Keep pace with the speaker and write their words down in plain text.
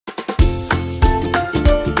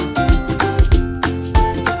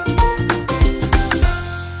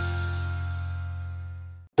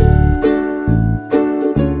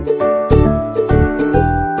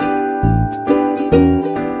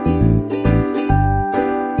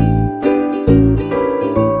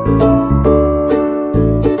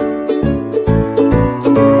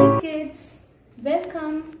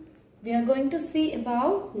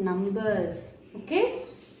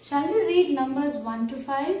Shall we read numbers 1 to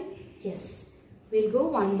 5? Yes. We'll go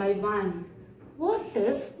one by one. What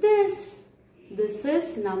is this? This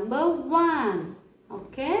is number 1.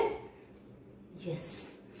 Okay?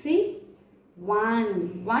 Yes. See?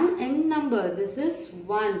 1. 1 end number. This is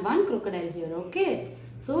 1. 1 crocodile here. Okay?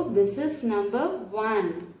 So, this is number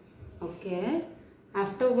 1. Okay?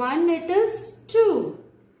 After 1 it is 2.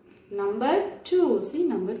 Number 2. See,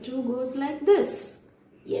 number 2 goes like this.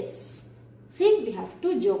 Yes. See, we have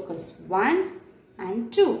two jokers. 1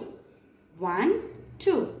 and 2. 1,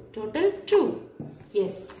 2. Total 2.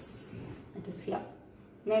 Yes. It is here.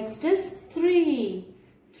 Next is 3.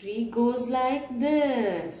 3 goes like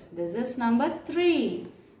this. This is number 3.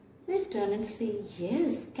 We'll turn and see.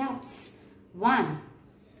 Yes, caps. 1.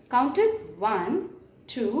 Count it. 1,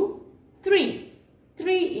 2, 3.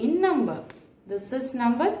 3 in number. This is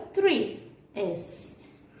number 3. Yes.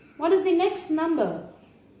 What is the next number?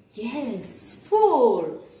 Yes,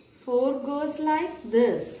 4. 4 goes like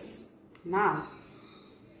this. Now,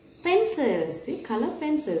 pencils. See, color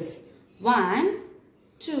pencils. 1,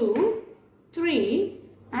 2, 3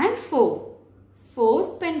 and 4.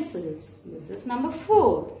 4 pencils. This is number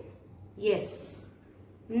 4. Yes.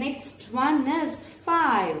 Next one is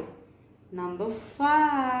 5. Number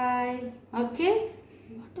 5. Okay.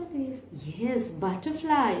 What are these? Yes,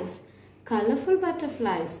 butterflies. Colorful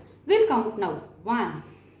butterflies. We'll count now. 1,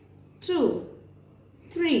 2,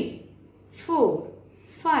 3, 4,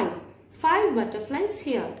 5. 5 butterflies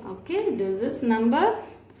here. Okay. This is number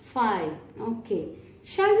 5. Okay.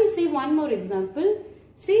 Shall we see one more example?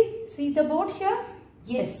 See the board here?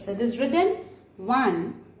 Yes, it is written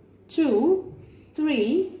 1, 2,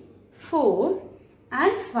 3, 4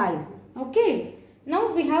 and 5. Okay.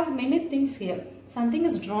 Now we have many things here. Something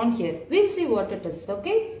is drawn here. We'll see what it is.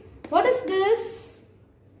 Okay. What is this?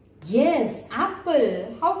 Yes,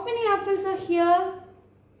 apple. How many apples are here?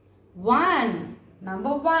 1.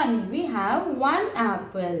 Number 1. We have 1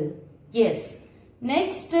 apple. Yes.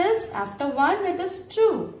 Next is after 1 it is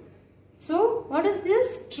 2. So what is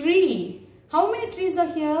this? Tree. How many trees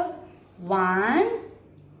are here? 1,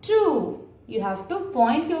 2. You have to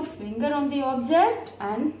point your finger on the object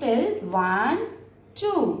and tell 1,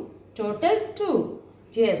 2. Total 2.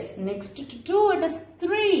 Yes. Next to 2 it is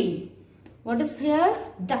 3. What is here?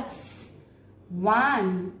 Ducks.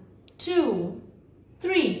 1, 2,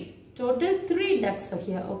 3. Total 3 ducks are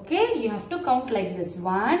here. Okay. You have to count like this.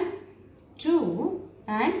 1, 2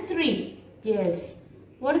 and 3. Yes.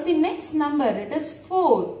 What is the next number? It is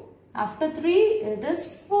 4. After 3, it is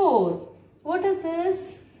 4. What is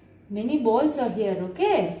this? Many balls are here.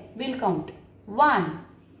 Okay. We'll count. 1,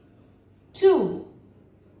 2,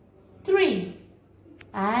 3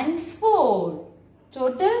 and 4.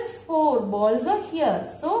 Total 4 balls are here.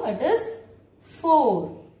 So, it is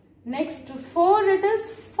 4. Next to 4, it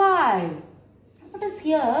is 5. What is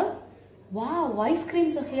here? Wow, ice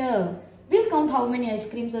creams are here. We'll count how many ice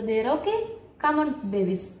creams are there. Okay. Come on,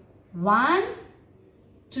 babies. 1,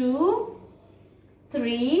 2,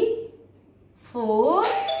 3, 4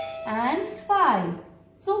 and 5.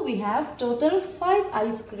 So, we have total 5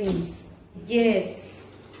 ice creams. Yes.